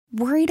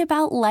Worried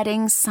about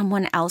letting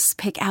someone else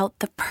pick out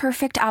the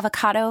perfect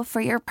avocado for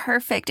your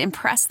perfect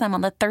impress them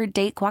on the third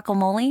date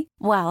guacamole?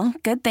 Well,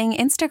 good thing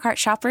Instacart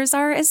shoppers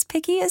are as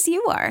picky as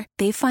you are.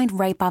 They find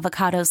ripe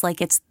avocados like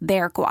it's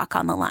their guac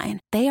on the line.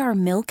 They are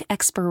milk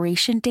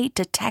expiration date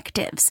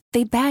detectives.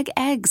 They bag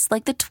eggs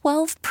like the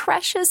 12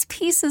 precious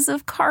pieces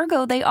of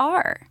cargo they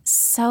are.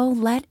 So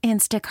let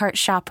Instacart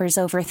shoppers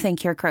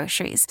overthink your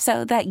groceries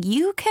so that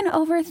you can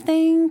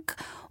overthink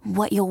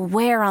what you'll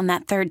wear on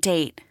that third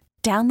date.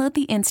 Download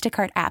the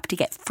Instacart app to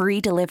get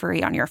free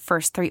delivery on your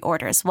first 3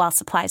 orders while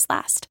supplies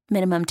last.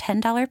 Minimum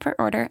 $10 per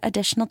order.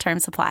 Additional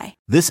terms apply.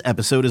 This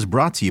episode is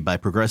brought to you by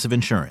Progressive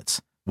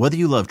Insurance. Whether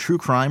you love true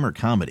crime or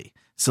comedy,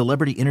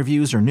 celebrity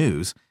interviews or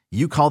news,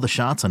 you call the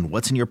shots on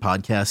what's in your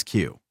podcast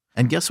queue.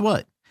 And guess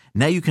what?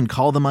 Now you can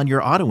call them on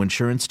your auto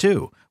insurance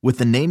too with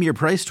the Name Your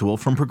Price tool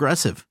from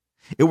Progressive.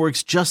 It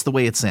works just the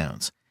way it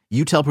sounds.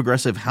 You tell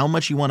Progressive how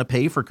much you want to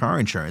pay for car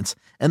insurance,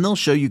 and they'll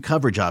show you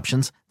coverage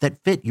options that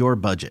fit your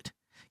budget.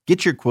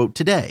 Get your quote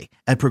today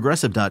at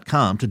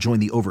Progressive.com to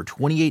join the over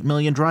 28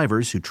 million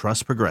drivers who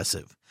trust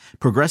Progressive.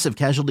 Progressive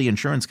Casualty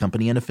Insurance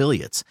Company and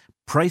Affiliates.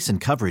 Price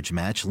and coverage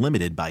match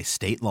limited by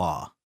state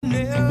law.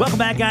 Welcome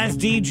back, guys.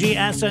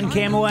 DGS on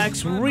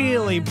KMOX.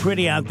 Really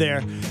pretty out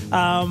there.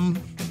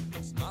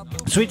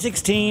 Sweet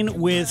 16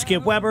 with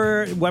Skip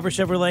Weber. Weber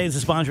Chevrolet is the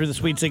sponsor of the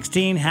Sweet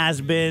 16.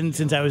 Has been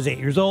since I was 8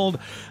 years old.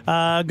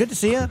 Good to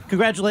see you.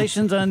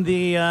 Congratulations on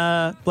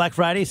the Black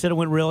Friday. Said it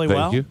went really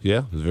well. Thank you. Yeah,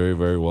 it was very,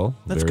 very well.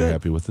 That's very good.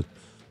 happy with it.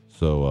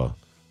 So,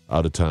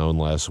 out of town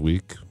last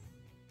week,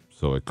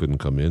 so I couldn't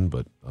come in,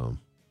 but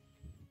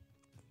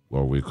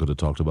or we could have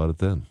talked about it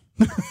then.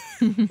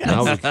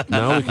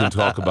 Now we can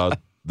talk about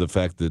the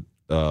fact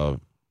that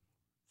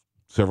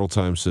several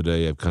times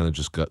today I've kind of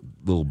just got a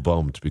little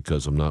bummed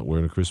because I'm not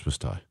wearing a Christmas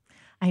tie.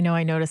 I know.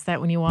 I noticed that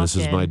when you walked in.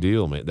 This is my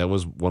deal, man. That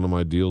was one of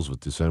my deals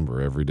with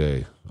December every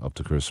day up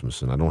to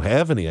Christmas, and I don't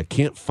have any. I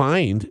can't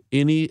find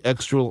any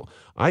extra.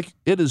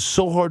 It is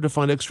so hard to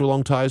find extra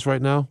long ties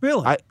right now.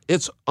 Really?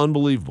 It's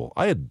unbelievable.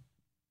 I had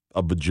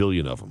a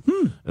bajillion of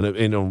them,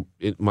 and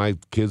my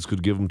kids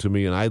could give them to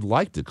me, and I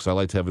liked it because I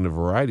liked having a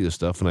variety of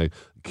stuff, and I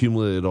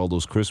accumulated all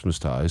those Christmas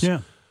ties. Yeah.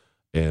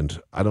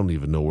 And I don't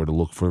even know where to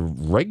look for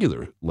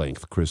regular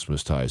length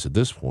Christmas ties at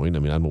this point. I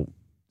mean,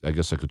 I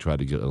guess I could try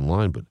to get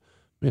online, but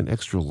man,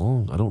 extra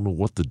long. I don't know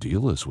what the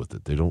deal is with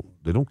it. They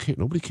don't care.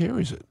 Nobody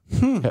carries it.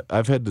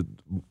 I've had to,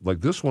 like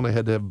this one, I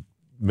had to have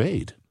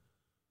made,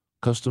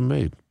 custom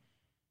made,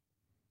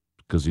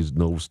 because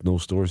no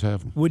stores have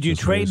them. Would you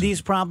It's trade amazing.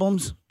 these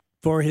problems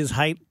for his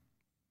height?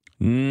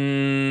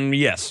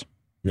 Yes.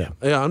 Yeah,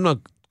 I'm not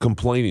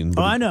complaining.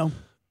 But I know.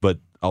 But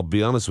I'll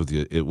be honest with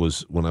you. It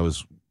was when I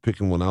was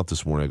picking one out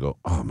this morning, I go,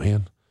 oh,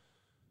 man,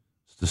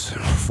 it's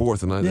December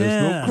 4th, and there's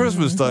no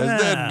Christmas ties.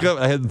 Yeah.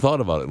 I hadn't thought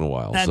about it in a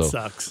while. That so,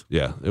 sucks.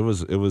 Yeah, it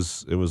was a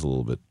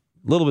little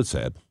bit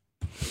sad.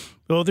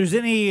 Well, if there's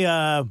any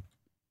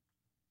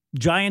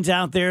giants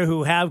out there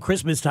who have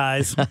Christmas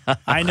ties,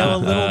 I know a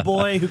little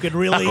boy who could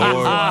really use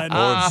one.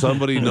 Or if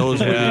somebody knows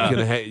where you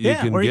can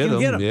get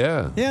them.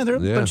 Yeah, there are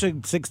a bunch of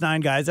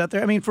 6'9" guys out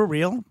there. I mean, for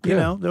real, you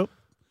know.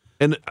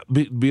 And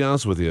be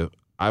honest with you,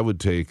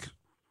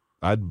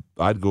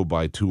 I'd go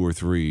buy 2 or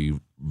 3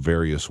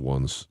 various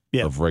ones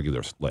of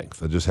regular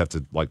length. I just have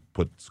to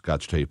put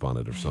Scotch tape on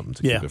it or something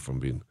to keep it from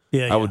being.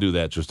 I would do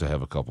that just to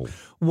have a couple.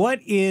 What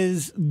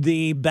is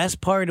the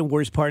best part and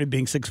worst part of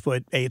being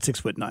 6'8",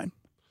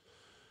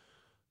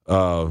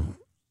 6'9"?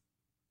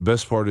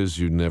 Best part is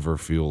you never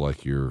feel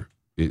like you're.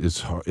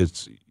 It's hard.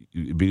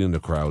 Being in the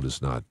crowd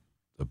is not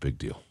a big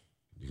deal.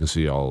 You can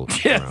see all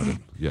around it.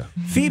 Yeah.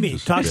 Phoebe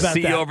talks about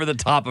See that. over the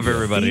top of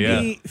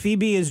everybody.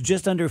 Phoebe is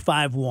just under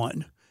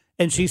 5'1",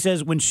 and she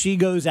says when she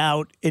goes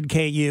out in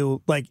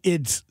KU,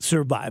 it's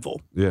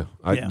survival. Yeah.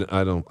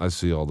 I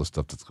see all the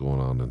stuff that's going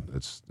on, and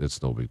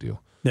it's no big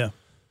deal. Yeah.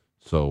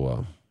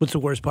 So. What's the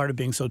worst part of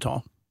being so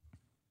tall?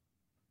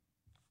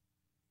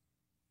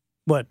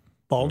 What?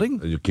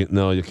 Balding? You can't.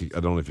 No, you can't, I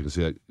don't know if you can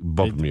see that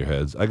bumping your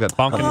heads. I got.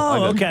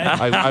 okay.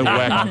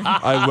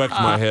 I whacked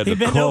my head He a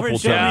bent couple over and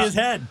showed me times. his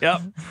head.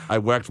 Yep. I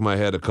whacked my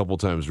head a couple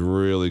times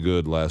really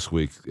good last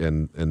week,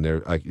 and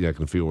there I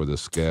can feel where the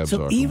scabs are.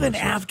 So from even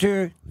myself.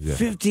 after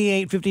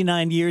 58,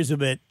 59 years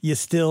of it, you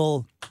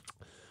still.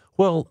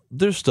 Well,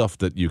 there's stuff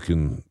that you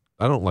can.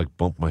 I don't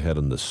bump my head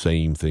on the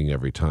same thing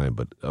every time,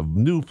 but a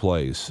new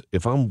place,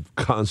 if I'm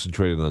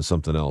concentrated on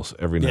something else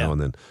every now and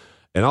then,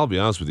 and I'll be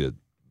honest with you,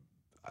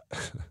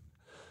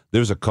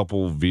 there's a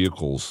couple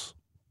vehicles,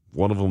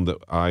 one of them that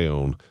I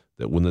own,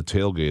 that when the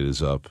tailgate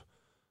is up,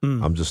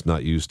 I'm just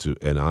not used to,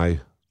 and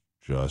I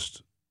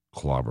just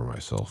clobber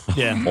myself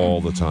all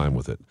the time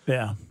with it.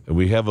 Yeah. And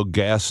we have a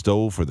gas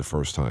stove for the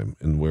first time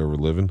in where we're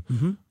living.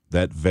 Mm-hmm.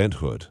 That vent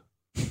hood,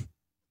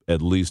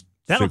 at least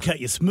That'll cut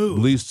you smooth.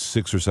 At least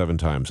 6 or 7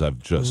 times I've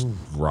just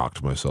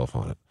rocked myself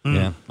on it.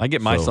 Yeah, I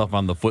get myself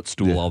on the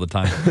footstool all the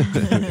time.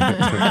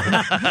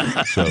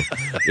 So,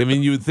 I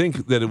mean, you would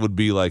think that it would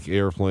be like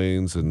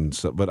airplanes and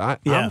stuff, but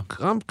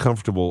I'm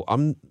comfortable. I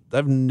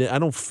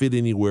don't fit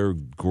anywhere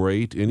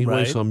great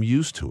anyway, so I'm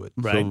used to it.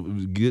 Right. So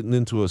getting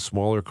into a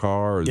smaller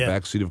car or the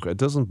backseat of a car, it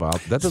doesn't bother.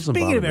 That doesn't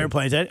Speaking bother of me.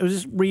 airplanes, I was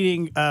just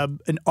reading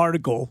an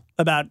article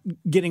about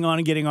getting on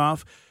and getting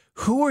off.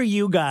 Who are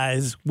you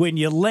guys when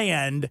you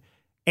land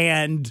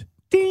and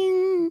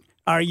ding?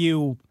 Are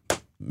you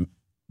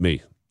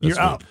Me. You're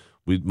That's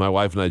me. up. My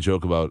wife and I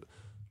joke about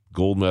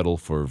gold medal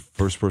for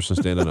first person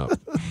standing up,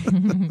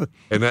 and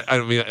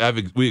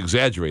we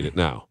exaggerate it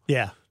now.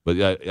 Yeah.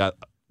 But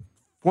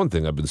one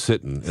thing I've been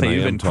sitting. So and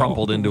you've I am been tall.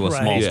 crumpled into a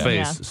Right. small Yeah. space.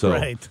 Yeah. So,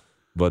 Right.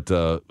 but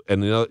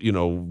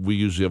we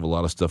usually have a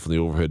lot of stuff in the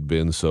overhead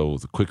bin. So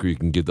the quicker you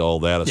can get all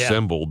that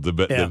assembled,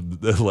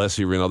 the less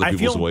you're in other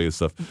people's way and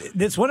stuff.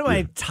 It's one of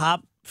my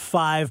top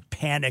 5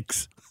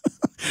 panics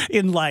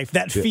in life,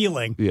 that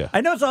feeling. Yeah.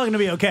 I know it's all going to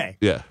be okay.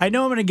 Yeah. I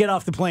know I'm going to get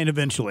off the plane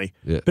eventually.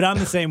 Yeah. But I'm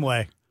the same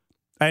way.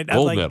 I'm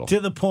Gold like medal. to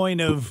the point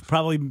of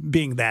probably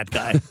being that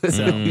guy.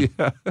 So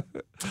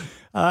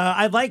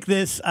I like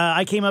this.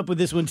 I came up with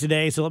this one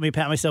today, so let me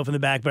pat myself in the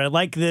back. But I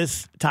like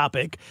this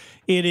topic.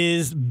 It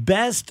is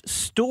best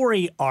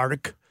story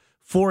arc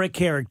for a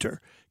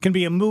character. Can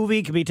be a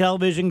movie, can be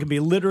television, can be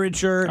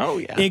literature. Oh,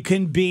 yeah. It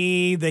can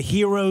be the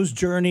hero's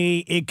journey.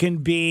 It can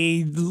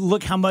be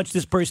look how much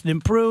this person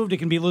improved. It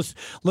can be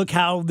look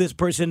how this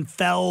person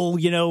fell,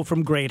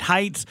 from great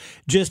heights.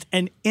 Just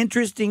an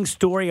interesting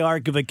story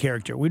arc of a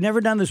character. We've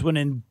never done this one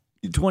in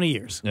 20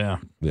 years. Yeah.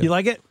 You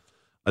like it?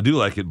 I do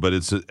like it, but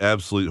it's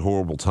absolute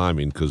horrible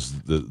timing because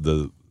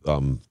the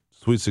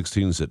Sweet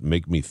 16s that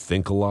make me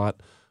think a lot.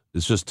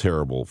 It's just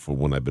terrible for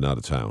when I've been out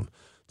of town.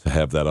 To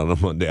have that on a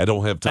Monday, I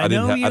don't have time.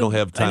 I don't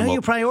have time. I know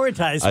you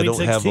prioritize Sweet I don't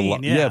 16. have a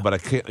lot. Yeah, But I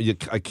can't.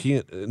 I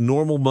can't.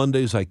 Normal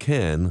Mondays I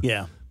can.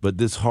 Yeah. But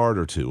it's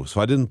harder to.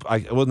 So I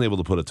wasn't able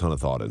to put a ton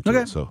of thought into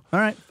it. So all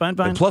right, fine.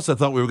 And plus, I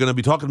thought we were going to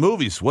be talking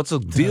movies. What's the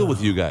deal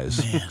with you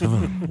guys? Come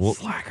on. Well,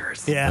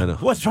 Slackers. Yeah. I know.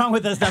 What's wrong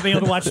with us not being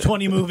able to watch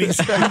 20 movies?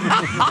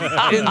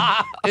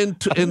 in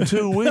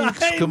 2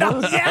 weeks. Come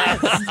on.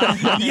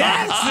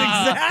 Yes,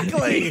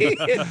 exactly.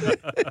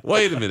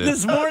 Wait a minute.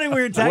 This morning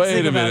we were texting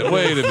Wait a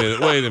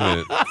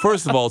about minute.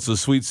 First of all, it's a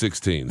Sweet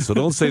 16, so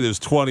don't say there's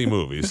 20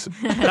 movies.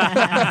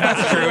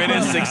 That's true. It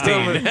is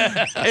 16.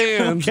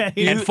 And, Okay.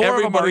 And 4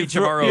 of them are each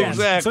of our own. Yeah.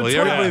 Exactly.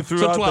 So 12. Everybody threw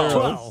So out 12.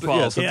 their own. 12.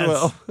 Yeah, so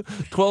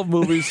Yes. 12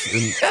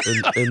 movies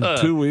in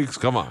 2 weeks.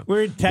 Come on. We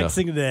were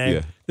texting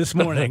today, this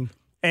morning,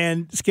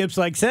 and Skip's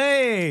like,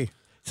 say.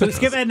 So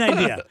Skip had an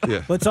idea.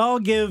 Yeah. Let's all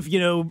give,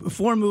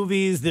 4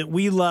 movies that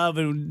we love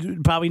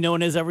and probably no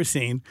one has ever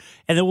seen,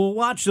 and then we'll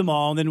watch them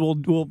all, and then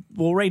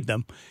we'll rate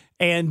them.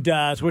 And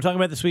so we're talking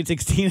about the Sweet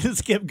 16, and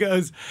Skip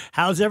goes,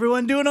 how's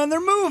everyone doing on their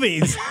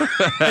movies?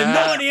 And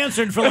no one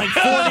answered for like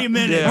 40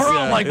 minutes. We're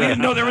all like, we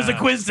didn't know there was a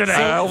quiz today.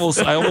 I almost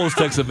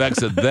texted back and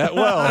said, that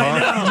well,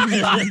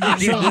 huh?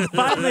 So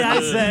finally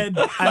I said,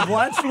 I've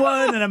watched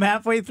 1, and I'm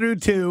halfway through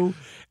 2.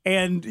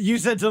 And you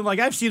said something like,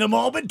 I've seen them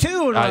all but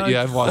 2. And I'm like,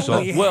 I've watched all.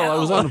 holy Well, I hell.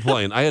 was on a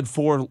plane. I had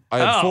 4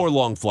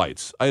 long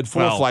flights. I had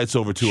 4 flights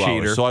over 2 cheater.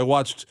 hours. So I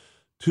watched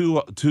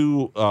two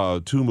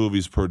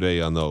movies per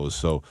day on those.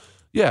 So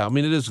yeah, I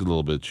mean it is a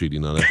little bit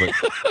cheating on it, but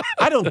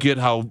I don't get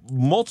how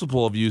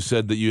multiple of you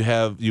said that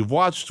you've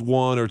watched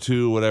 1 or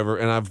 2, whatever,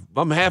 and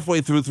I'm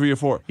halfway through 3 or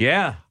 4.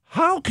 Yeah.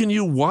 How can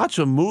you watch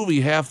a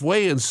movie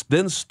halfway and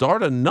then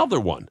start another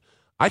one?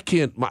 I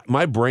can't.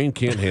 My brain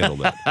can't handle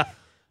that.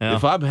 Yeah.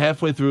 If I'm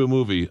halfway through a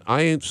movie,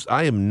 I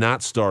am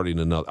not starting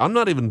another. I'm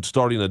not even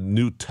starting a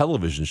new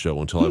television show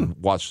until I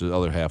watch the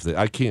other half.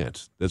 I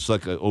can't. It's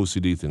like an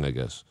OCD thing, I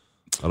guess.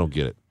 I don't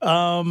get it.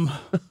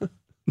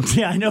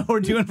 Yeah, I know what we're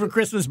doing for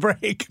Christmas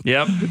break.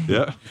 Yep.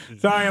 Yeah.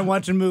 Sorry, I'm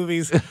watching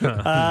movies.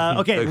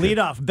 Okay, lead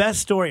off.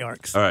 Best story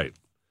arcs. All right.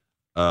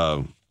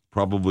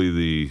 Probably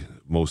the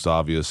most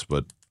obvious,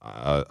 but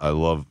I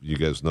love. You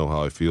guys know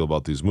how I feel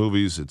about these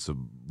movies. It's a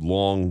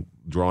long,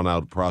 drawn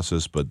out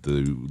process, but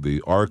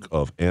the arc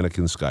of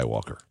Anakin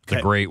Skywalker, It's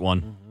a great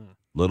one.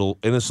 little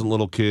innocent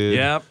little kid,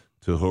 Yep.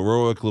 to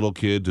heroic little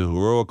kid, to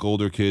heroic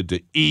older kid,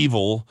 to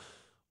evil,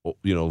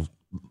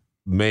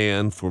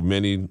 man for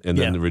many, and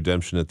then the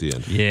redemption at the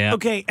end. Yeah.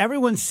 Okay,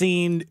 everyone's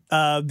seen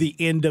the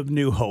end of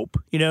New Hope.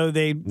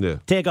 They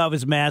take off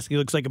his mask. He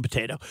looks like a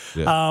potato.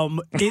 Yeah.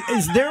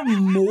 Is there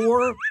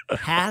more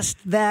past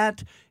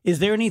that? Is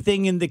there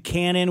anything in the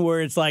canon where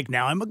it's like,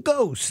 now I'm a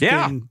ghost?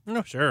 Yeah.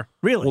 No, sure.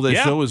 Really? Well, they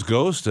show his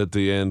ghost at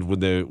the end when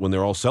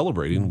they're all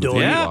celebrating with the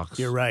Yeah. Ewoks.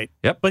 You're right.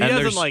 Yep. But he and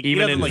doesn't, there's, like- he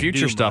even doesn't, in like,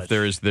 future do stuff,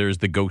 much. there's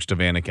the ghost of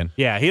Anakin.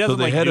 Yeah, he doesn't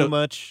they had do a-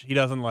 much. He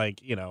doesn't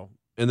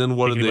And then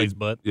what kick did they? anybody's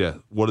butt. Yeah,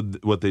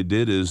 what they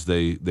did is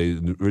they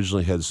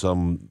originally had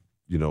some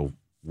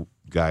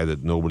guy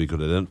that nobody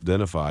could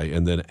identify,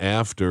 and then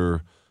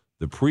after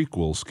the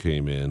prequels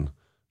came in,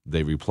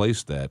 they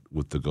replaced that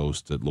with the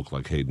ghost that looked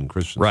like Hayden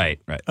Christensen. Right.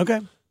 Okay,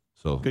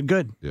 So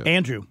good. Yeah.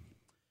 Andrew.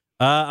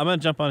 I'm going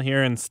to jump on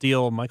here and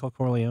steal Michael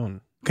Corleone.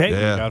 Okay.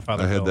 Yeah,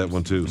 Godfather I had that films.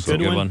 one too. So, Good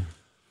Good one. one.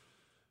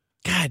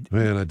 God,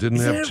 man, I didn't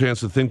have a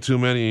chance to think too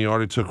many. And you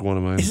already took one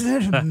of mine.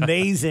 isn't it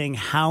amazing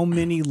how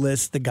many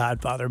lists The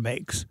Godfather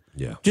makes?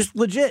 Yeah, Just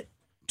legit.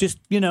 Just,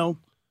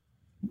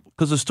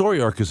 because the story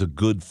arc is a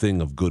good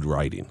thing of good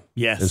writing.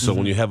 yes. And so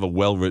when you have a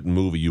well-written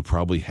movie, you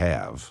probably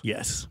have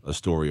Yes. a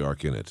story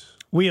arc in it.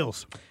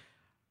 Wheels.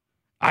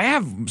 I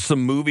have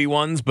some movie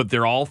ones, but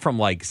they're all from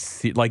like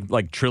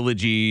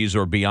trilogies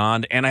or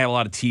beyond, and I have a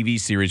lot of TV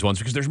series ones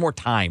because there's more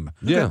time.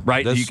 Yeah,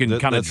 right. You can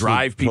kind of that's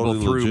drive people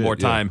totally through legit, more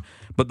yeah. time.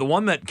 But the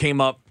one that came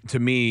up to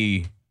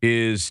me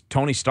is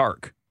Tony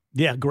Stark,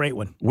 Yeah, great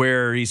one.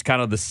 where he's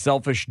kind of the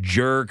selfish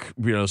jerk,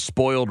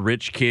 spoiled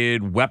rich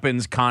kid,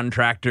 weapons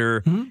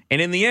contractor, and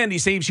in the end, he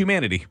saves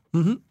humanity.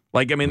 Mm-hmm.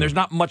 Like, I mean, there's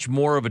not much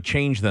more of a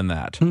change than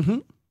that. Mm-hmm.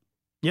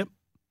 Yep.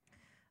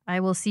 I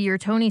will see your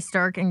Tony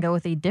Stark and go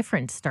with a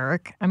different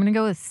Stark. I'm going to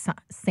go with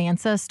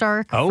Sansa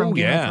Stark Oh, from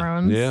Game yeah. of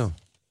Thrones. Yeah.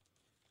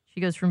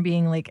 She goes from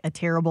being like a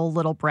terrible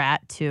little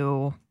brat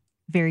to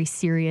very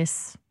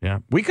serious. Yeah,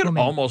 we could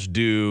Woman. almost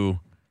do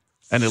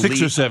an 6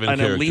 elite, or 7 an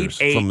characters elite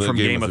 8 from the from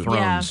Game of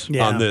Thrones.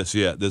 Yeah. On this.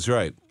 Yeah, that's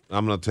right.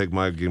 I'm going to take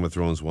my Game of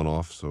Thrones one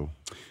off. So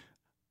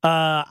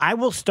I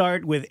will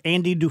start with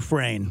Andy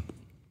Dufresne.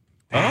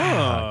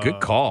 Good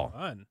call.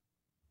 Fun.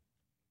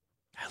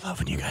 I love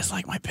when you guys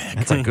like my pick.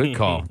 That's a good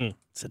call.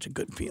 Such a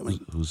good feeling.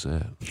 who's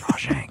that?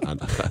 Shawshank.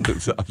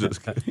 I'm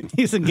just kidding.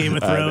 He's in Game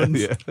of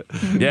Thrones. Yeah.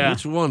 Yeah,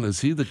 Which one?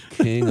 Is he the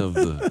king of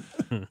the...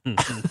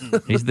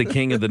 he's the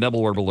king of the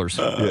Nebel Warblers.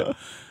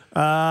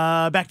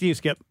 Back to you,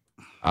 Skip.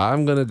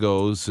 I'm going to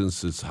go,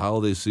 since it's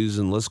holiday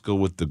season, let's go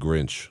with the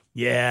Grinch.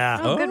 Yeah.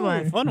 Oh, good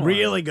one. Fun one.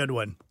 Really good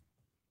one.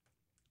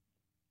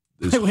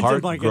 His I went to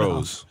heart like it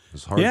grows.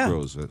 His heart Yeah.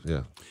 grows.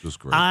 Yeah, just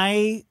great.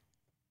 I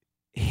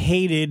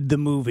hated the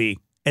movie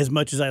as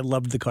much as I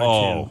loved the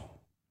cartoon.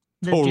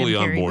 The totally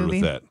Jim on Carrey board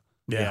movie. with that.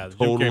 Yeah. the Jim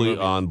Carrey Totally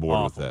movie. on board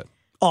Awful. with that.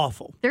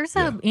 Awful. There's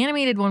a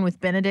animated one with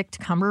Benedict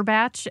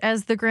Cumberbatch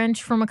as the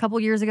Grinch from a couple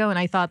years ago, and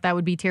I thought that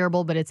would be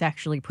terrible, but it's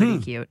actually pretty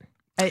cute.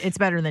 It's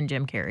better than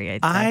Jim Carrey,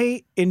 I'd say.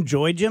 I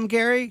enjoy Jim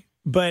Carrey,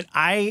 but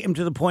I am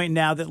to the point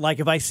now that, like,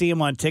 if I see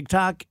him on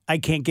TikTok, I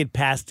can't get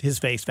past his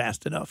face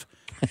fast enough.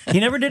 He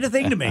never did a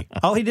thing to me.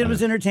 All he did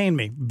was entertain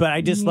me. But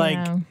I just, like,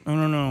 Yeah. I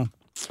don't know.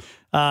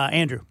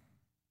 Andrew.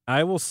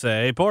 I will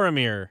say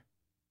Boromir,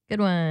 Good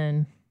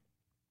one.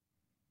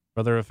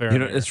 brother of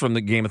Faramir. It's from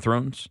the Game of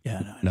Thrones.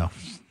 Yeah, No,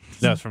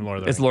 No, it's from Lord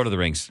of the Rings. it's Lord of the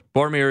Rings.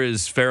 Boromir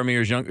is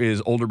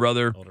Faramir's older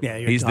brother. Yeah,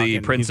 you're He's the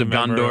talking. Prince He's a of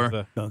member Gondor.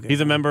 of the- Okay.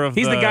 He's a member of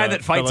He's the guy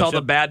that fights all the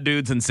Fellowship, bad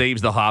dudes and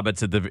saves the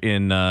hobbits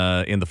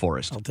in the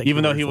forest. I'll take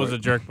even your though he word was for a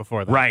it. jerk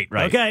before that. Right.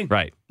 Okay.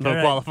 Right. So All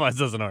right.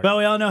 qualifies as an arc. Well,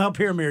 we all know how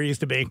Pyramir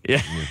used to be.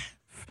 Yeah.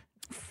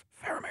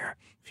 Faramir.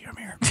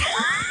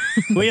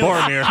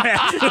 Boromir,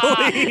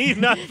 actually,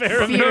 not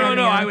Faramir.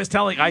 No.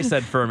 I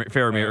said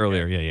Faramir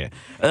earlier.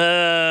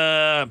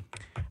 Yeah.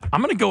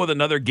 I'm going to go with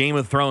another Game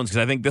of Thrones because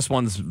I think this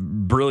one's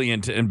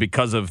brilliant, and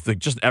because of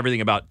just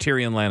everything about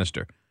Tyrion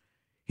Lannister.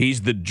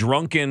 He's the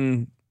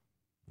drunken,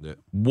 Yeah.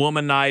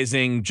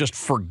 womanizing, just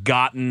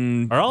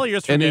forgotten. Are all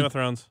yours from And Game he- of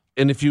Thrones?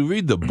 And if you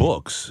read the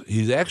books,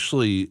 he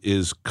actually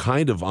is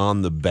kind of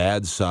on the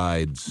bad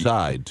side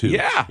too.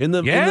 Yeah, In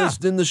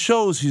the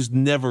shows, he's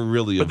never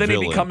really But a then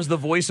villain. he becomes the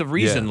voice of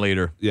reason Yeah.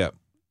 later. Yeah.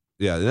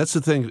 And that's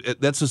the thing.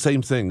 That's the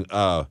same thing.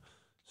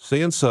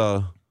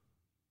 Sansa,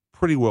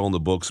 pretty well in the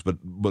books, but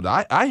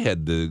I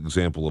had the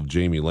example of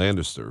Jaime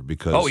Lannister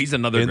because Oh, he's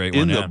another great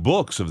one, in yeah. the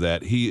books of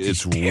that.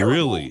 It's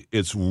terrible.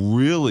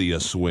 really a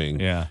swing.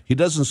 Yeah. He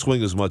doesn't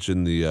swing as much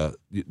in the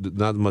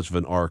not much of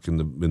an arc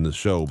in the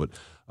show, but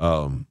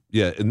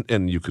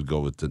and you could go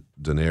with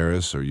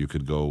Daenerys, or you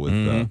could go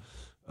with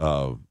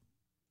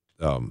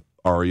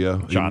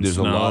Arya. Jon There's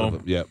a lot of Snow.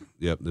 them.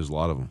 Yep. There's a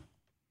lot of them.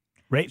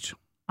 Rach.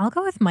 I'll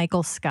go with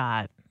Michael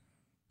Scott.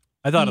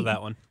 I thought of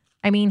that one.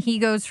 I mean, he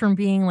goes from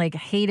being like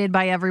hated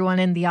by everyone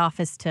in the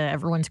office to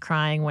everyone's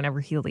crying whenever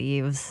he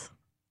leaves.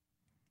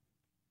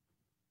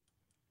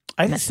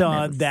 I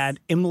saw that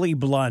Emily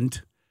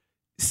Blunt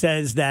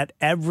says that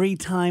every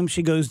time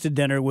she goes to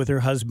dinner with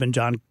her husband,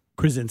 John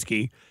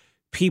Krasinski,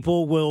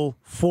 people will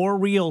for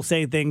real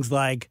say things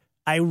like,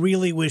 I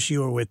really wish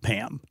you were with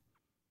Pam.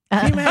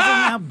 Can you imagine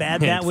how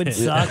bad that would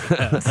suck?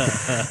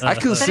 I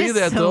can see is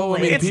that so though. I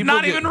mean, lame. It's people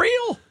not get- even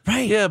real.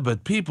 Right. Yeah,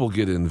 but people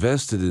get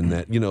invested in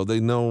that. They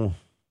know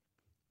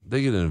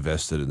they get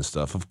invested in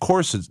stuff. Of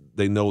course,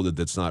 they know that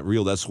that's not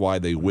real. That's why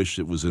they wish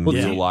it was in Well,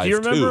 real life do you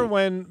remember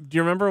too. Do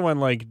you remember when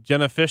like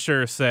Jenna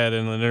Fisher said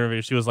in an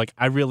interview, she was like,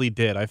 "I really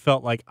did. I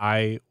felt like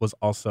I was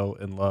also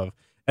in love."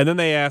 And then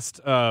they asked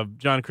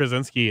John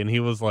Krasinski, and he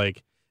was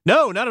like,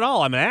 "No, not at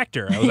all. I'm an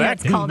actor. I was Yeah,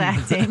 it's acting. called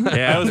acting.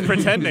 I was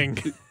pretending.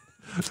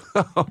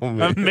 Oh,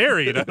 man. I'm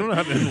married. I'm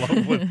not in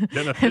love with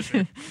Jenna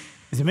Fisher."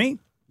 Is it me?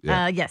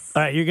 Yeah. Yes.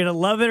 All right, you're going to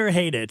love it or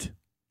hate it.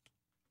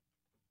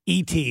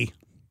 E.T.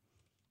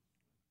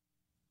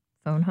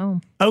 Phone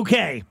home.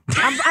 Okay.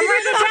 I'm writing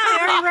it down. I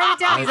already wrote it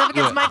down. He's up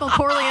against Michael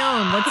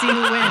Corleone. Let's see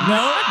who wins.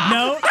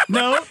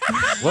 No.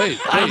 Wait,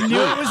 I knew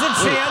wait. it was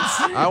a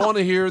chance. I want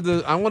to hear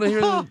the.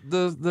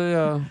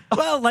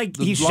 Well, like,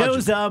 he The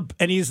shows logic. up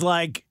and he's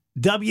like,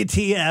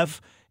 WTF.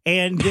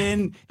 And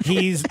then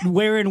he's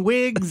wearing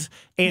wigs.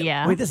 And,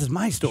 Yeah. Wait, this is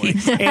my story. And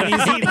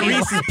he's eating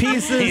Reese's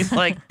Pieces. He's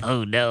like,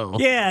 oh no.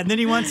 Yeah, and then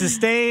he wants to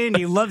stay, and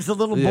he loves the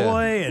little Yeah.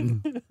 boy.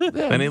 And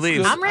Then he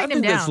leaves. I'm writing I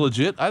think him that's down.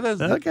 legit.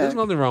 There's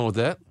nothing wrong with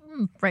that.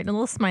 Writing a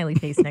little smiley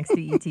face next to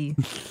E.T.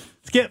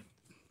 Skip.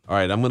 All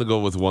right, I'm going to go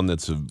with one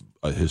that's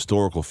a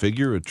historical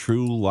figure, a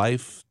true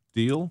life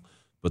deal,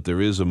 but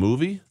there is a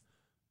movie,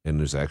 and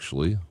there's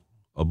actually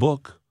a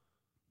book,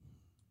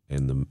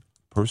 and the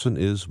person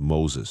is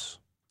Moses.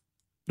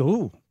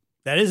 Ooh,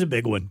 that is a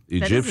big one.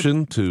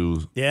 Egyptian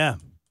to Yeah.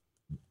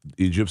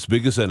 Egypt's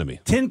biggest enemy.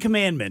 10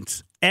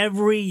 Commandments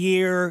every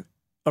year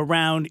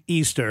around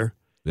Easter.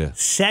 Yeah,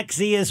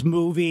 Sexiest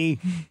movie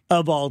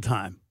of all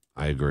time.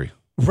 I agree.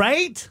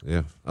 Right?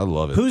 Yeah, I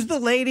love it. Who's the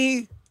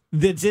lady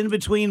that's in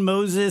between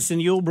Moses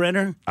and Yul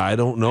Brynner? I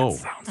don't know.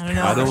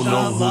 I don't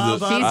know. She's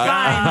fine.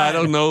 I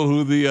don't know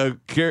who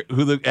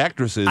the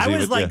actress is. I was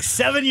even. like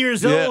 7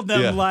 years Yeah, old, and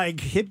I'm yeah. like,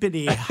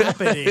 hippity,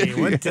 hoppity.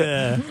 What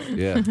Yeah.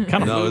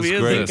 kind of No, movie it's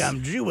is great. think this?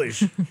 I'm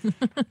Jewish.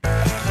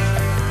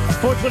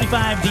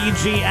 425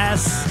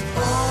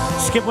 DGS.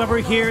 Skip Weber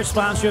here,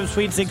 sponsor of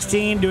Sweet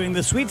 16, doing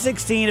the Sweet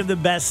 16 of the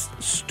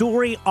best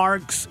story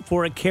arcs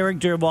for a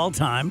character of all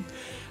time.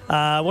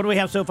 What do we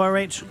have so far,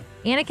 Rach?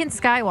 Anakin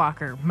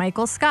Skywalker,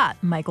 Michael Scott,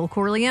 Michael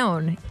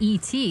Corleone,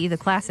 E.T., the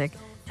classic,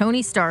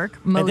 Tony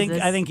Stark,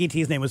 Moses. I think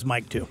E.T.'s name was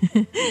Mike, too.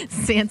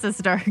 Sansa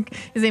Stark.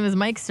 His name is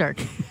Mike Stark.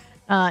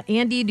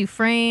 Andy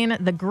Dufresne,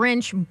 The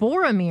Grinch,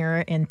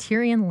 Boromir, and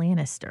Tyrion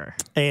Lannister.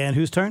 And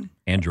whose turn?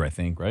 Andrew, I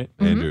think, right?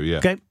 Andrew, yeah.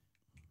 Okay.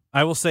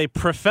 I will say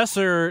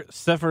Professor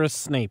Severus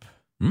Snape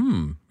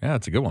Yeah,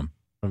 that's a good one.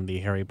 from the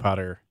Harry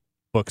Potter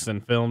books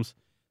and films.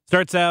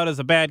 Starts out as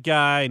a bad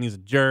guy, and he's a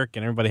jerk,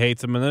 and everybody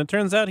hates him. And then it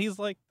turns out he's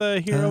like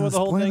the hero of the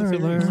whole thing.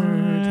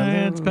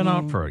 It's been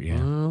out for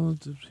Well,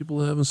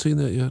 people haven't seen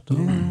that yet.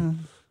 No.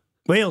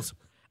 Wales.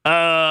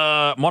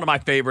 One of my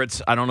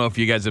favorites. I don't know if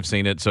you guys have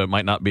seen it, so it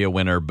might not be a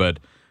winner, but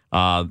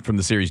from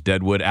the series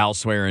Deadwood, Al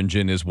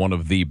Swearingen is one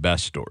of the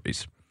best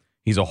stories.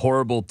 He's a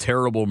horrible,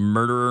 terrible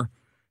murderer.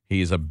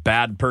 He's a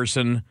bad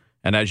person,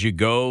 and as you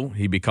go,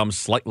 he becomes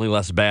slightly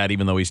less bad,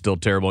 even though he's still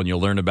terrible, and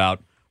you'll learn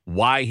about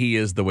why he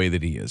is the way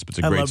that he is. But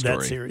it's a I great love that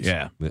story. series.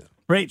 Yeah.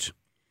 Rach.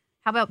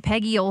 How about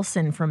Peggy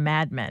Olson from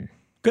Mad Men?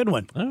 Good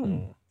one.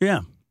 Oh. Yeah.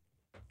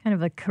 Kind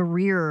of a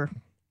career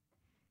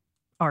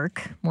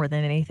arc more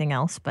than anything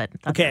else, but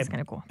that's Okay.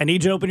 kind of cool. I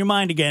need you to open your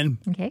mind again.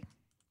 Okay.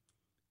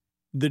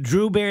 The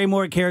Drew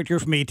Barrymore character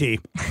from E.T.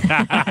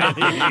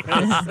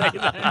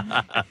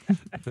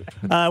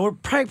 We're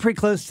probably pretty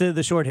close to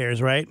the short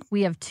hairs, right?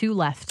 We have two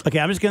left. Okay,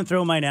 I'm just going to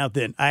throw mine out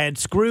then. I had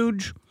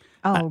Scrooge.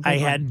 Oh, good I one.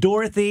 had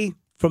Dorothy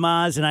from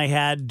Oz, and I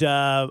had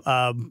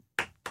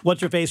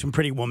what's her face from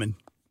Pretty Woman.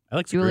 I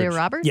like Julia Scrooge.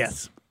 Roberts?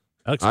 Yes.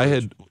 I like I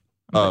Scrooge.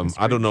 had,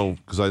 I don't know,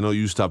 because I know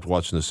you stopped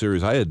watching the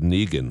series. I had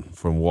Negan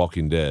from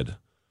Walking Dead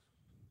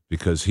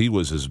because he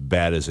was as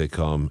bad as they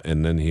come,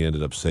 and then he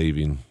ended up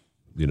saving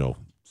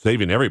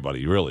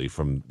everybody really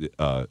from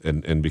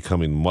and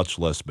becoming much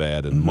less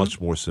bad and much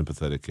more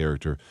sympathetic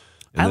character.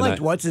 And I then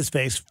liked what's his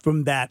face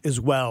from that as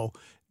well.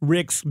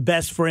 Rick's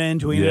best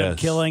friend who he ended up Yes.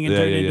 killing and Yeah,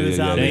 turned yeah, into a yeah,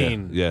 zombie. yeah,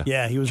 Dane. yeah.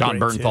 Yeah, he was John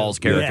great, Bernthal's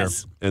too. character.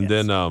 Yes. And yes.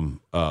 then the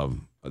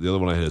other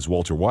one I had is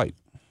Walter White.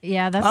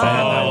 Yeah, that's Oh,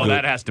 well, good.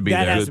 that has to be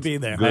That there. has to be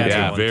there. Good,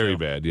 Yeah. very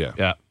bad. Yeah.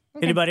 Yeah.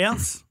 Anybody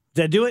else?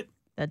 Does that do it?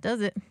 that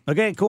does it.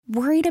 Okay, cool.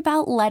 Worried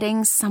about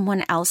letting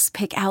someone else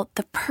pick out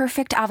the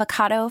perfect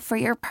avocado for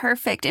your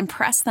perfect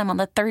impress them on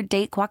the third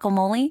date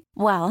guacamole?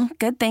 Well,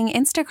 good thing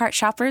Instacart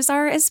shoppers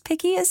are as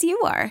picky as you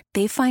are.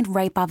 They find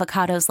ripe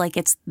avocados like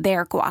it's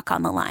their guac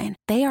on the line.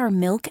 They are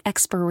milk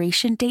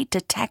expiration date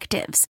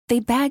detectives. They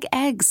bag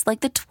eggs like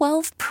the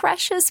 12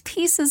 precious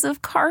pieces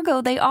of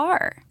cargo they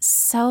are.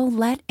 So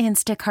let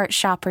Instacart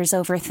shoppers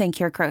overthink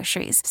your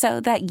groceries so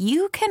that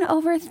you can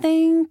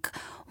overthink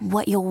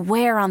what you'll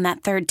wear on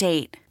that third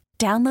date.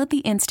 Download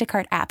the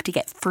Instacart app to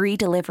get free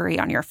delivery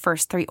on your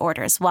first 3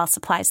 orders while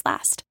supplies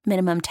last.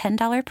 Minimum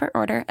 $10 per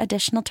order.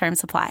 Additional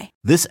terms apply.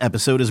 This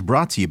episode is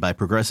brought to you by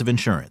Progressive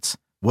Insurance.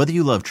 Whether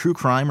you love true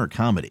crime or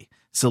comedy,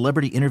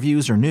 celebrity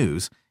interviews or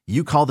news,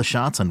 you call the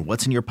shots on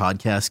what's in your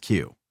podcast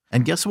queue.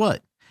 And guess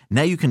what?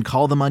 Now you can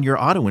call them on your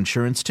auto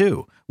insurance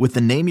too with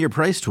the Name Your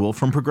Price tool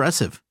from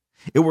Progressive.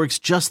 It works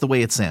just the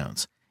way it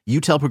sounds. You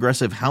tell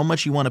Progressive how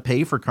much you want to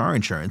pay for car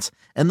insurance,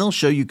 and they'll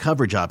show you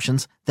coverage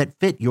options that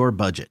fit your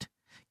budget.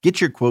 Get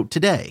your quote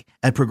today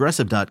at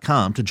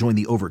Progressive.com to join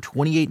the over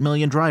 28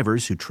 million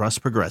drivers who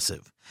trust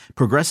Progressive.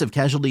 Progressive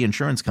Casualty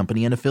Insurance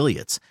Company and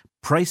Affiliates.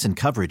 Price and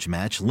coverage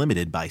match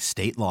limited by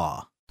state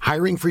law.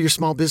 Hiring for your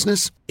small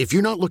business? If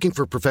you're not looking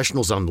for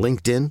professionals on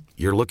LinkedIn,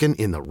 you're looking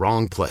in the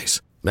wrong place.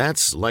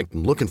 That's like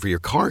looking for your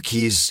car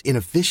keys in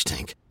a fish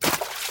tank.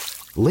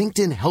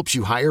 LinkedIn helps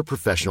you hire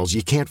professionals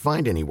you can't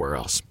find anywhere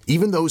else,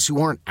 even those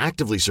who aren't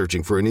actively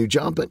searching for a new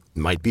job but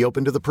might be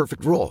open to the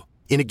perfect role.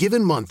 In a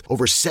given month,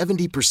 over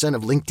 70%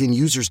 of LinkedIn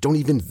users don't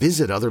even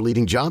visit other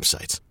leading job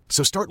sites.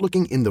 So start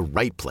looking in the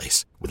right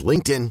place. With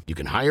LinkedIn, you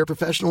can hire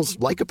professionals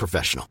like a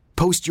professional.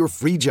 Post your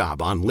free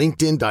job on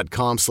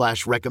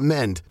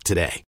linkedin.com/recommend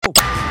today.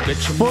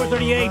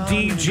 438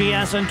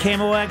 DGS on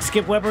KMOX.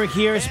 Skip Weber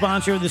here,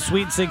 sponsor of the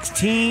Sweet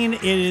 16.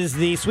 It is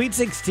the Sweet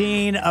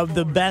 16 of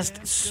the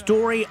best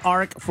story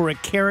arc for a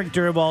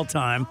character of all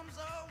time.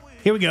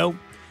 Here we go.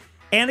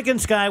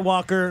 Anakin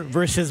Skywalker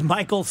versus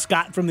Michael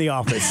Scott from The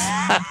Office.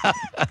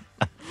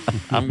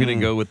 I'm going to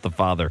go with the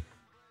father.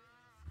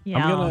 Yeah.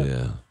 I'm going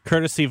to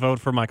courtesy vote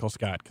for Michael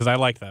Scott because I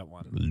like that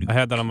one. I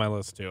had that on my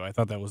list too. I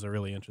thought that was a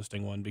really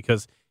interesting one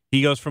because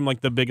he goes from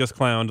like the biggest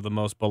clown to the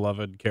most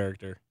beloved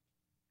character.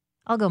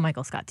 I'll go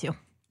Michael Scott too.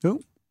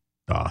 Who?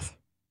 Darth.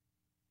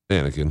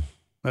 Anakin.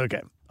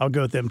 Okay, I'll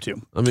go with them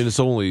too. I mean, it's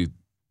only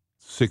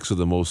 6 of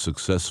the most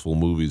successful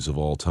movies of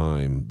all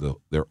time.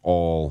 They're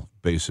all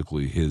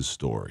basically his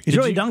story. He's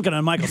really dunking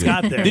on Michael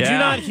Scott there. Did you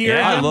not hear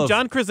him? I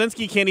John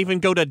Krasinski can't even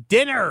go to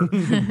dinner.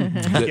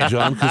 That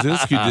John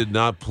Krasinski did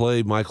not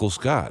play Michael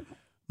Scott.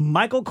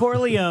 Michael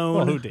Corleone.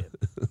 Well, who did?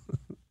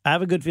 I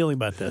have a good feeling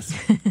about this.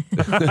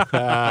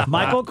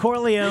 Michael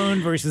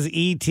Corleone versus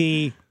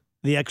E.T.,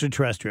 the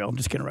extraterrestrial. I'm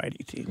just going to write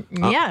E.T.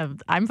 Yeah,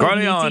 I'm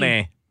voting Corleone.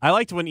 E.T. I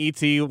liked when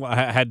E.T.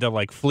 had to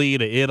like flee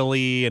to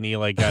Italy and he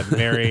like got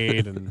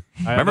married. And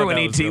Remember when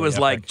E.T. was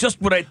like, just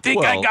when I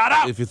think I got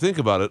out? If you think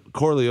about it,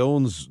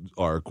 Corleone's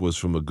arc was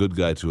from a good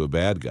guy to a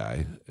bad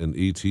guy, and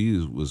E.T.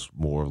 was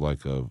more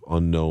like a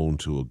unknown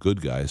to a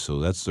good guy, so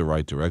that's the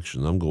right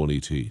direction. I'm going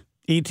E.T.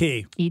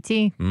 E.T.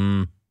 E.T.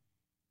 Remember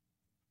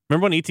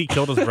when E.T.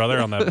 killed his brother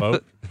on that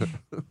boat?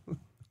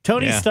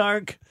 Tony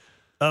Stark.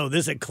 Oh,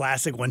 this is a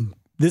classic one.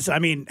 How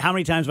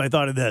many times have I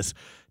thought of this?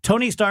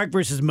 Tony Stark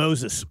versus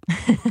Moses.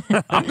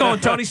 I'm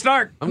going Tony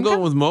Stark. I'm going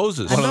with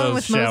Moses. I'm One of going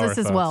those with shower Moses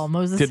as thoughts. well.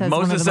 Moses Did has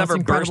one of Moses the most ever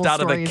burst incredible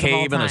out of a stories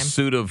cave all in a time.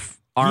 suit of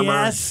armor?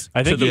 Yes.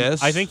 I think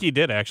Yes. I think he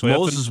did actually.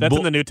 Moses That's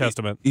in the New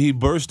Testament. He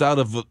burst out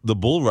of the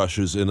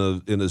bulrushes in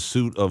a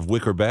suit of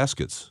wicker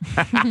baskets.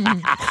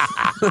 I'm gonna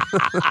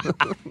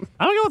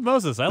go with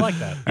Moses. I like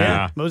that.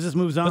 Yeah. Moses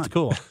moves on. That's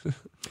cool.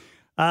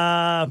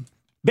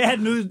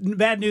 Bad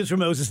news for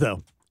Moses,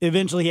 though.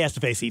 Eventually, he has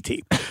to face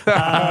E.T.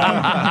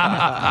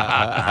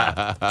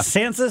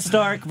 Sansa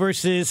Stark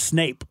versus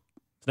Snape.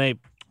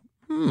 Snape.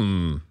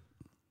 I'm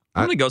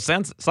going to go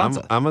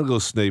Sansa. I'm going to go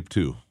Snape,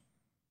 too.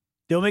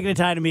 Don't make it a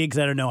tie to me because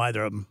I don't know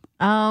either of them.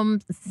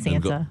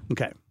 Sansa.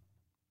 Okay.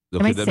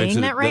 Am I that saying makes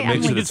it, that right? That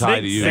makes I'm it a like, tie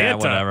to you. Yeah, Santa.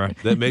 whatever.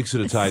 That makes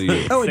it a tie to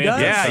you. Oh, it does?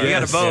 Yeah, you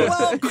got to vote.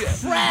 Well,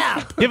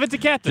 crap. Give it to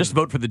Captain. Just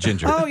vote for the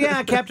ginger. Oh,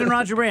 yeah, Captain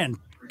Roger Brand.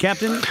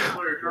 Captain?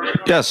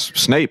 Yes,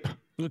 Snape.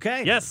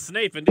 Okay. Yes,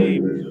 Snape,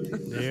 indeed.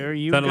 There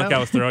you Sounded go. like I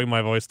was throwing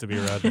my voice to be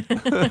read.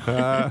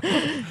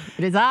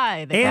 It is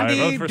I. The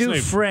Andy I vote for Snape.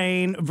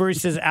 Dufresne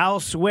versus Al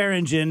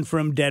Swearingen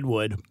from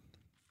Deadwood.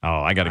 Oh,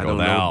 I got to I go don't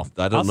with know. Al.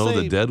 I don't I'll know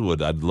say- the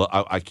Deadwood.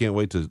 I can't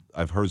wait to.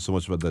 I've heard so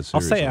much about that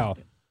I'll series. say Al.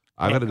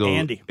 I got to go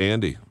Andy.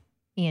 Andy.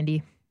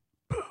 Andy.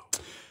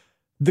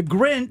 The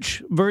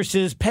Grinch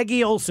versus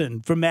Peggy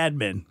Olson from Mad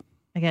Men.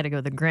 I got to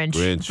go the Grinch.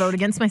 Grinch. Vote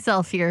against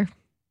myself here.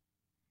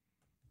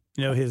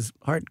 You know, his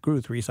heart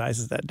grew 3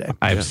 sizes that day.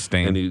 I And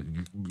abstain.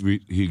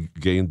 he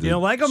gained the You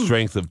don't like him?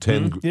 strength of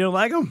 10. You don't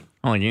like him?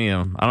 Oh, I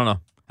don't know.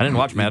 I didn't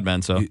watch Mad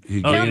Men, so.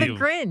 He Oh, No, gained, the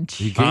Grinch.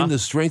 he gained the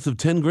strength of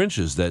 10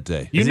 Grinches that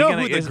day. You Is he know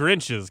gonna- who the is-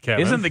 Grinch is,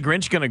 Kevin. Isn't the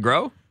Grinch going to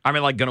grow? I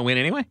mean, like, going to win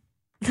anyway?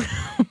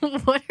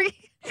 What are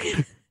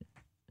you?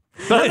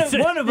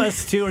 One of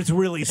us two is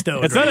really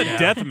stoned. It's not a right now.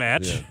 death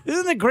match.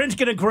 Isn't the Grinch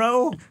going to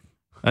grow?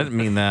 I didn't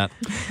mean that.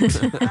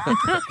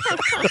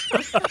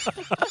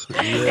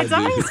 It's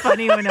always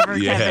funny whenever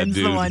Yeah, Kevin's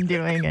the dude. one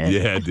doing it.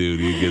 Yeah, dude,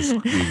 he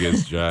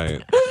gets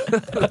giant.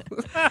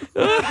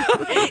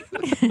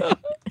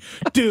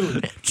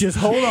 Dude, just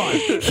hold on.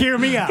 Hear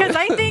me out. Because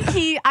I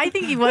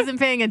think he wasn't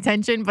paying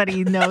attention, but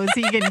he knows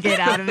he can get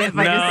out of it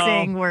by just No.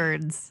 saying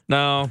words.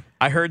 No.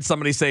 I heard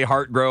somebody say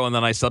heart grow, and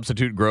then I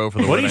substitute grow for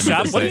the What word are you I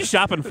meant to What are say. you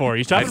shopping for?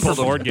 You I shopping for pulled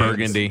board up games?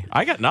 Burgundy.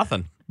 I got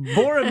nothing.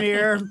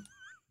 Boromir,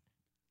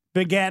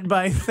 begat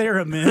by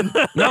Theremin.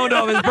 No,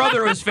 his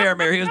brother was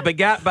Faramir. He was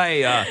begat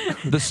by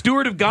the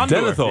steward of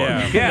Gondor. Denethor.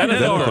 Yeah, Yeah,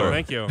 Denethor.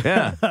 Thank you.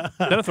 Yeah.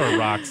 Denethor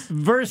rocks.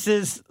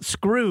 versus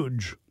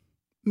Scrooge.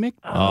 Mick.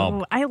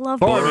 Oh, I love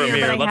Boromir.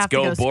 Boromir, but I Let's have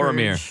go, to go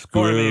Boromir.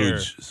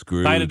 Scrooge.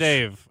 Scrooge. Bye to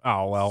Dave.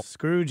 Oh, well.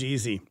 Scrooge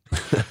easy.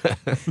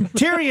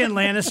 Tyrion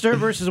Lannister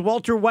versus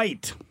Walter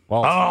White.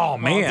 Oh,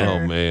 man.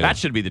 Oh, man. That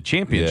should be the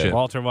championship. Yeah.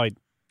 Walter White.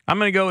 I'm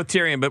going to go with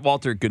Tyrion, but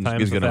Walter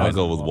Times is going to of I'll win.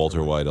 go with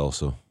Walter White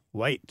also.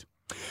 White.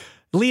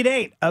 Lead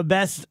 8 of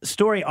best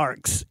story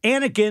arcs.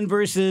 Anakin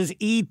versus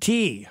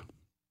E.T.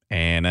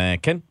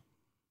 Anakin.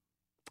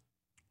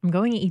 I'm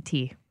going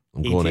E.T.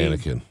 I'm going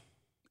E.T.. Anakin.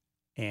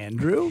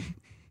 Andrew.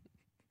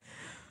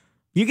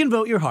 You can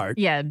vote your heart.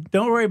 Yeah.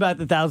 Don't worry about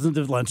the thousands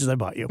of lunches I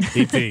bought you.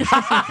 E.T. It's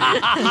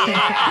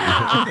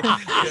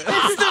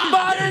the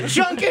modern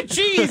chunk of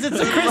cheese. It's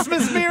a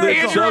Christmas miracle.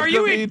 Andrew, are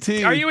you,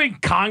 E.T.. are you in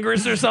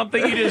Congress or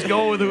something? You just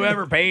go with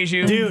whoever pays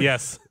you? Dude,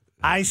 Yes.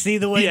 I see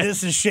the way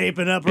this is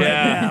shaping up right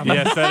now.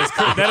 Yes, that is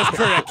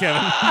correct,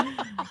 Kevin.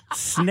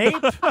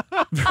 Snape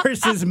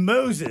versus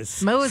Moses.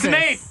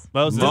 Snape.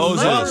 Moses.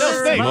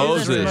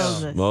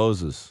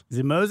 Moses. Is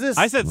it Moses?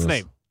 I said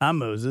Snape, I'm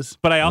Moses.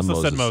 but I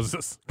also said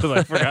Moses because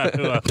I forgot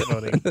who I was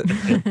voting.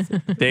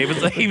 Dave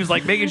he was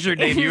like making sure,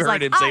 Dave, you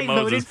heard him say I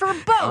Moses. voted for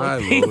both. I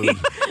voted.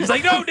 He's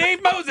like, no,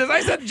 Dave Moses.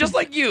 I said just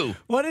like you.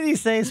 What did he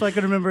say so I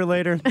can remember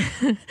later?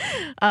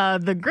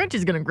 The Grinch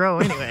is going to grow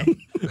anyway.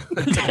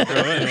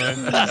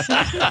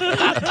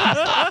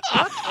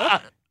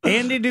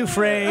 Andy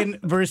Dufresne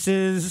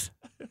versus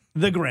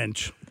the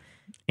Grinch.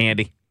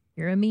 Andy.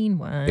 You're a mean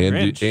one.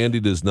 Andy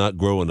does not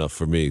grow enough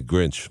for me.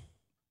 Grinch.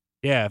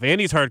 Yeah, if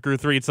Andy's heart grew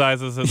 3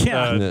 sizes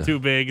too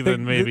big,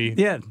 then maybe.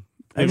 Yeah.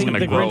 I He's think gonna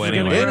the grow Grinch is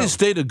anyway. gonna grow. Andy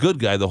stayed a good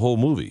guy the whole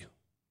movie.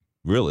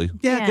 Really?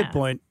 Yeah, good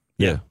point.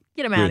 Yeah.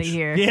 Get him out of Grinch.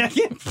 here. Yeah,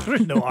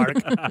 no arc.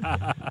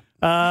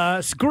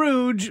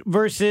 Scrooge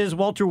versus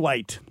Walter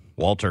White.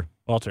 Walter.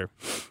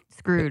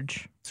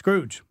 Scrooge.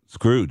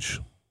 Scrooge.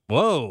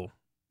 Whoa.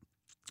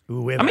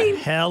 Ooh, we have a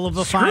hell of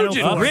a final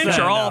Scrooge and four Grinch set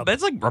are all, up.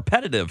 that's like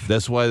repetitive.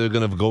 That's why they're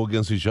going to go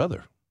against each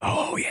other.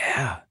 Oh,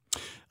 yeah.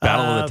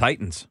 Battle of the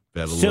Titans.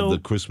 Battle So- of the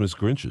Christmas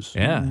Grinches.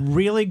 Yeah.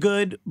 Really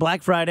good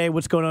Black Friday.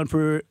 What's going on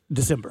for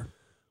December?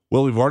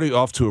 Well, we've already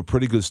off to a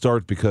pretty good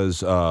start because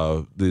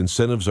the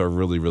incentives are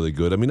really, really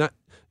good. I mean,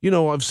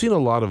 I've seen a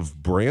lot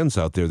of brands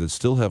out there that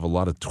still have a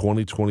lot of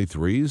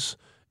 2023s.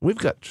 We've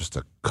got just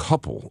a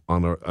couple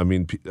on our. I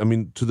mean,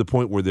 to the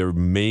point where their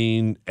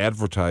main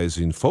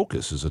advertising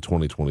focus is a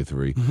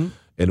 2023,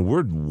 and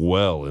we're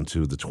well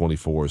into the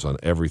 24s on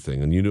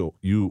everything.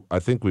 And I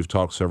think we've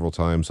talked several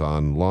times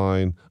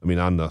online. I mean,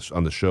 on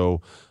the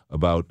show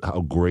about how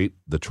great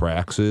the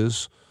Trax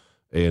is,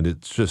 and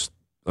it's just.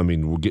 I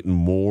mean, we're getting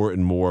more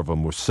and more of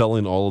them. We're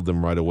selling all of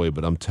them right away.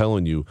 But I'm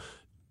telling you,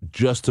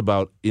 just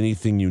about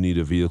anything you need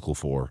a vehicle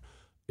for.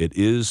 It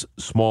is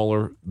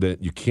smaller.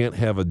 That you can't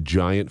have a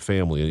giant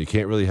family, and you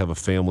can't really have a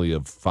family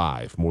of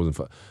 5, more than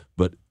 5.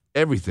 But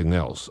everything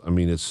else, I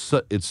mean, it's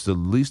the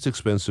least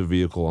expensive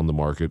vehicle on the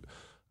market.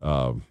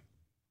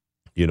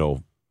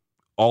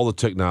 All the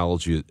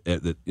technology,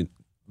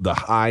 the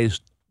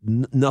highest,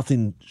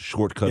 nothing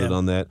shortcutted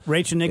on that.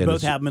 Rach and Nick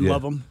both have them and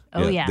love them.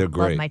 Oh, yeah. They're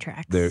great. Love my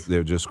Trax.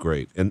 They're just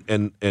great.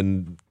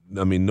 And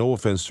I mean, no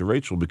offense to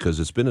Rachel because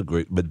it's been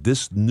but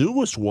this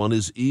newest one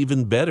is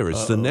even better.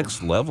 It's the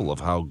next level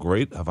of how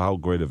great a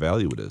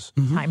value it is.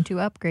 Time to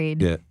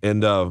upgrade. Yeah,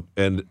 and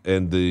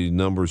the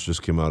numbers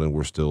just came out, and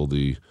we're still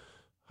the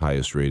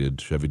highest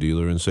rated Chevy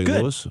dealer in St.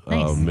 Louis.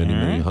 Nice.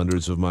 Many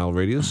hundreds of mile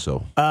radius.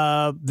 So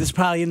This is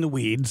probably in the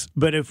weeds,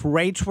 but if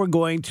Rach were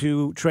going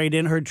to trade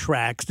in her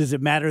Trax, does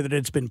it matter that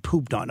it's been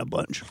pooped on a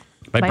bunch?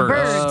 By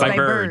birds. By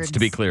birds, to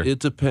be clear. it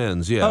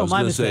depends. Yeah, I was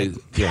my going to say.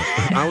 mistake. Yeah,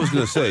 I was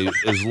going to say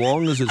as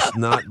long as it's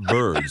not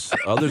birds,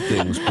 other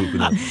things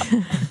pooping up.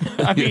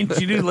 I mean,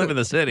 you do live in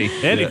the city.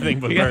 Anything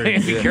but You gotta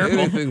birds. be careful.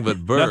 Anything but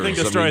birds. Nothing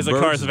destroys a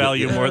birds car's is-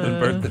 value more than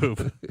bird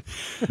poop.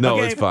 No,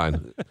 Okay. it's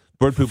fine.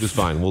 Bird poop is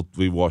fine.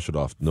 We wash it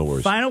off. No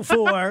worries. Final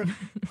four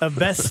of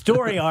best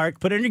story arc.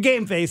 Put in your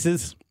game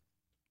faces.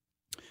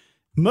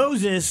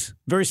 Moses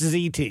versus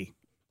E.T.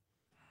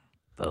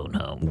 Phone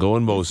home. I'm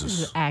going This Moses.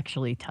 is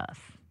actually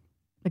tough.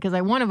 Because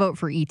I want to vote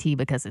for E.T.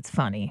 because it's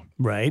funny.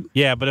 Right.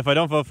 Yeah, but if I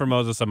don't vote for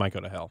Moses, I might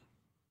go to hell.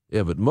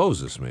 Yeah, but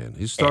Moses, man,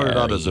 he started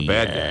out as a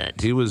bad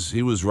guy. He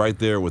was right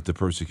there with the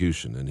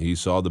persecution, and he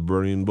saw the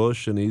burning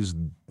bush, and he's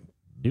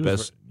He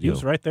best.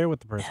 was right there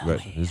with the person.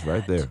 Right, he's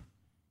right there.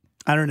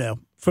 I don't know.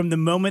 From the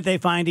moment they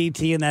find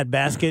E.T. in that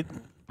basket,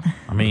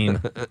 I mean,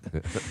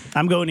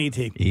 I'm going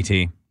E.T.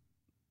 E.T.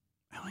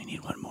 I only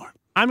need one more.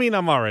 I mean,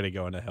 I'm already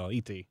going to hell.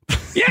 E.T.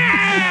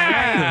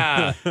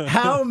 Yeah!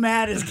 How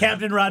mad is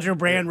Captain Roger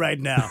Brand right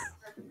now?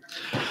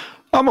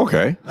 I'm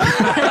okay. He's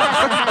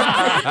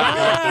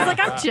like,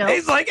 I'm chill.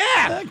 He's like,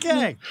 yeah.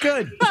 Okay,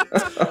 good.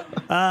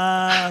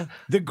 The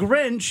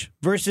Grinch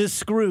versus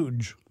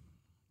Scrooge.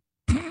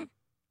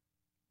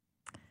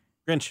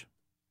 Grinch.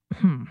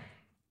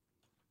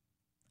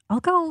 I'll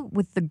go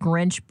with the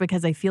Grinch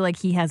because I feel like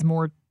he has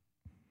more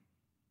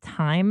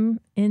time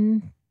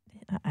in.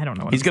 I don't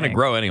know what He's going to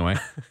grow anyway.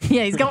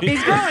 Yeah, he's growing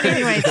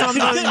anyway, so I'm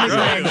voting the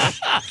Grinch.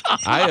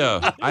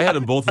 I had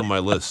them both on my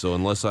list, so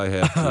unless I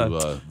have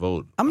to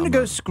vote, I'm going to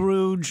go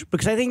Scrooge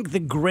because I think the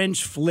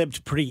Grinch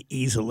flipped pretty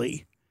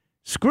easily.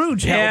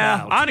 Scrooge held Yeah,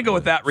 out. I'm going to go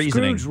with that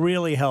reasoning. Scrooge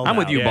really held out. I'm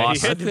with you, Yeah,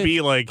 boss. he had to be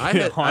like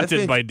I haunted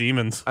think- by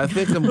demons. I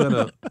think I'm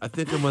gonna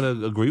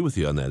agree with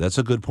you on that. That's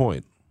a good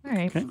point. All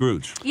right.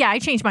 Scrooge. Yeah, I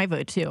changed my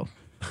vote too.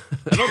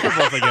 I vote for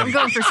both I'm again.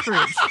 going for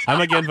Scrooge.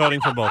 I'm again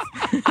voting for both.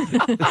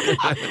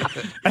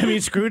 I mean,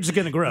 Scrooge is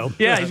going to grow.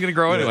 Yeah, he's going to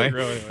grow anyway.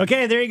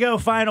 Okay, there you go.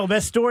 Final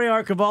best story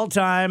arc of all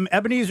time: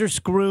 Ebenezer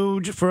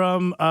Scrooge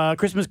from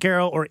Christmas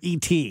Carol or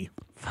E.T.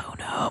 Phone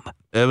home.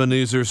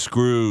 Ebenezer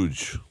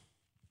Scrooge.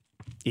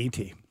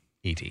 E.T.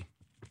 E.T.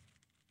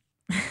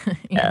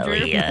 Andrew.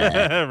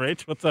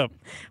 Rach, what's up?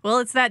 Well,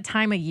 it's that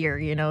time of year,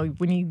 you know,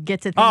 when you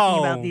get to thinking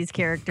about these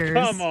characters.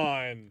 Come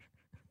on.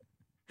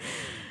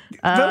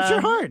 Vote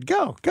your heart.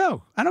 Go.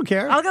 I don't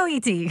care. I'll go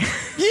E.T.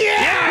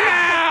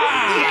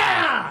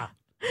 Yeah!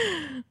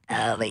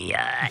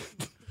 Elliot.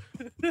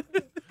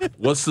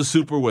 What's the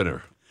super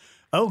winner?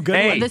 Oh, good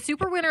Hey. one. The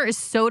super winner is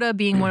soda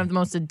being one of the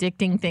most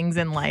addicting things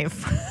in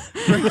life. I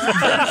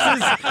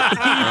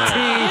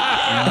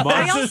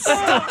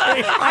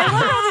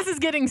love how this is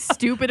getting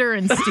stupider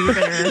and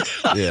stupider.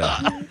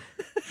 Yeah.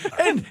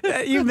 And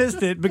you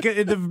missed it because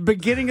at the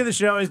beginning of the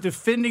show, I was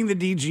defending the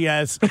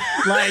DGS.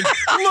 Like,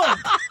 look,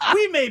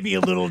 we may be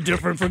a little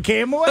different from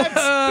KMOX,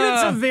 but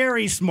it's a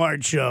very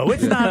smart show.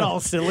 It's not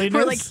all silliness.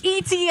 We're like,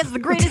 E.T. is the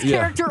greatest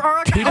character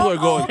arc. People are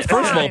of all going,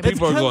 first of all, time.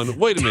 people are going,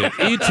 wait a minute,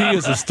 E.T.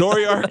 is a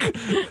story arc?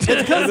 It's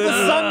because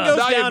the sun goes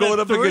now down you're going at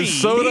up 3.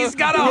 against soda? He's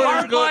got a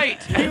heart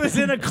light. he was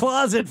in a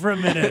closet for a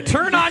minute.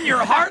 Turn on your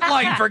heart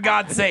light, for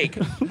God's sake.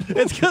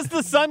 It's because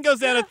the sun goes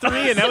down at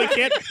 3, and now we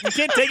can't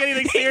take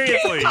anything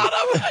seriously.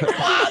 He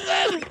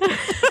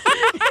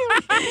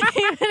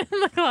went in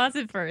the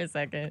closet for a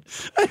second.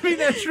 I mean,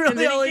 that's really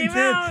then all he he came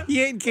did. out.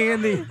 He ate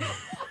candy.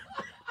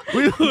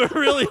 We were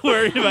really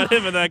worried about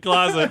him in that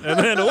closet, and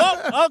then,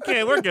 whoa,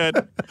 okay, we're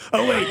good.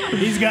 Oh, wait,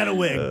 he's got a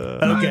wig.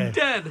 Okay.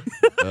 Dead.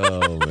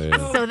 Oh, man.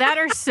 So that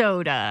or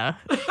soda.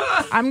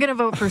 I'm going to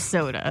vote for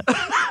soda.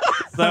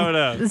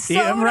 Soda.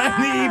 Yeah, I'm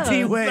riding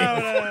the ET way.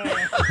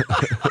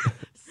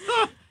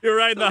 You're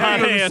right in the hot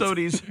hands.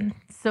 Sodies.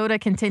 Soda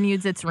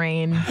continues its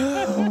reign.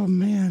 Oh,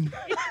 man.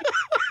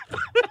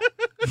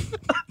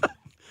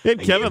 And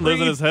Kevin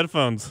losing his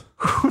headphones.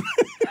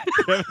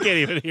 Kevin can't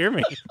even hear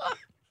me.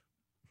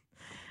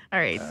 All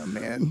right. Oh,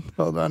 man.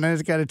 Hold on. I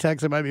just got a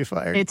text. I might be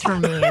fired. It's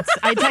from me.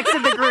 I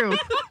texted the group.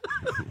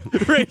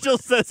 Rachel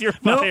says you're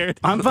Nope, fired.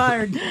 I'm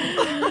fired.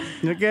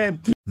 Okay.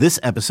 This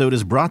episode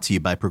is brought to you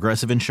by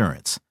Progressive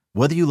Insurance.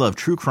 Whether you love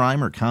true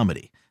crime or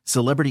comedy,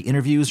 celebrity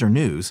interviews or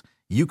news,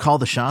 you call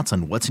the shots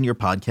on what's in your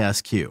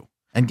podcast queue.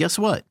 And guess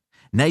what?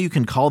 Now you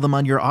can call them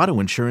on your auto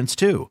insurance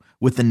too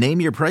with the Name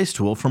Your Price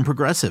tool from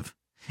Progressive.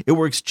 It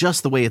works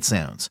just the way it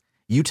sounds.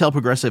 You tell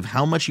Progressive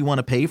how much you want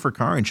to pay for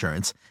car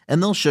insurance,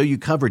 and they'll show you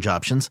coverage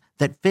options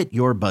that fit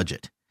your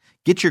budget.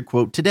 Get your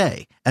quote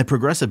today at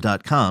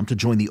Progressive.com to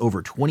join the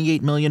over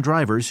 28 million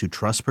drivers who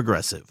trust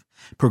Progressive.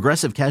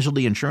 Progressive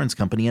Casualty Insurance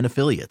Company and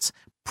Affiliates.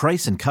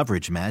 Price and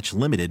coverage match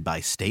limited by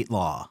state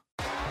law.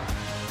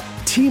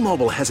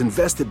 T-Mobile has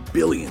invested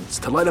billions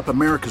to light up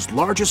America's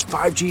largest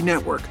 5G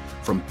network,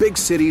 from big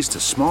cities to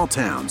small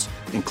towns,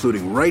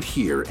 including right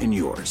here in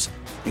yours.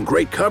 And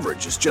great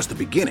coverage is just the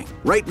beginning.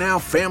 Right now,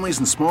 families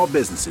and small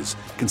businesses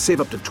can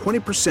save up to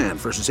 20%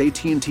 versus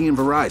AT&T and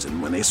Verizon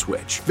when they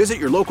switch. Visit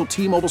your local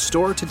T-Mobile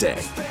store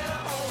today.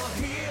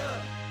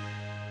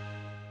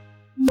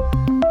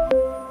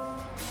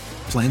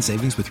 Plan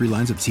savings with 3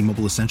 lines of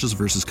T-Mobile Essentials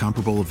versus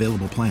comparable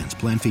available plans.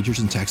 Plan features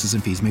and taxes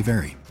and fees may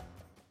vary.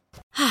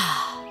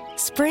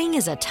 Spring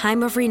is a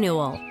time of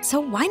renewal, so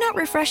why not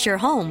refresh your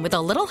home with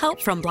a little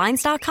help from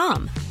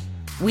Blinds.com?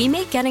 We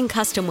make getting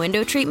custom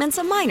window treatments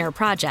a minor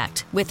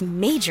project with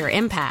major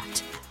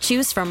impact.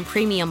 Choose from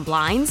premium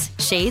blinds,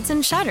 shades,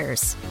 and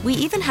shutters. We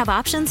even have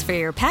options for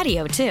your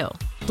patio, too.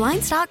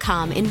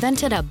 Blinds.com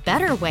invented a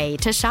better way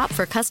to shop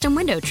for custom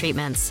window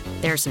treatments.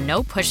 There's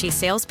no pushy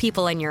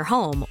salespeople in your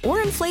home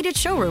or inflated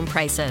showroom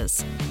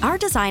prices. Our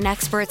design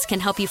experts can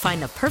help you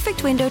find the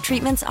perfect window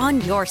treatments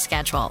on your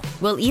schedule.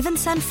 We'll even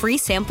send free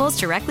samples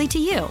directly to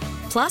you.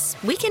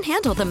 Plus, we can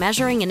handle the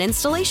measuring and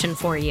installation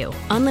for you.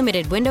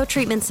 Unlimited window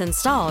treatments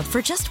installed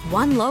for just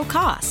one low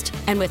cost.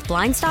 And with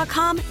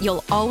Blinds.com,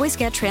 you'll always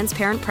get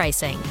transparent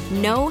pricing.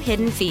 No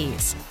hidden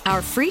fees.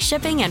 Our free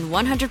shipping and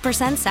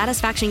 100%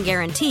 satisfaction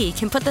guarantee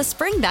can put the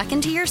spring back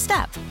into your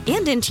step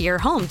and into your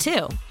home,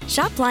 too.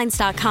 Shop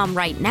Blinds.com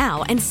right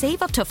now and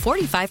save up to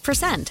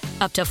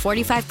 45%. Up to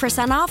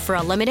 45% off for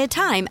a limited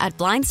time at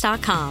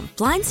Blinds.com.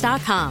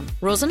 Blinds.com.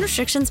 Rules and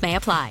restrictions may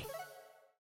apply.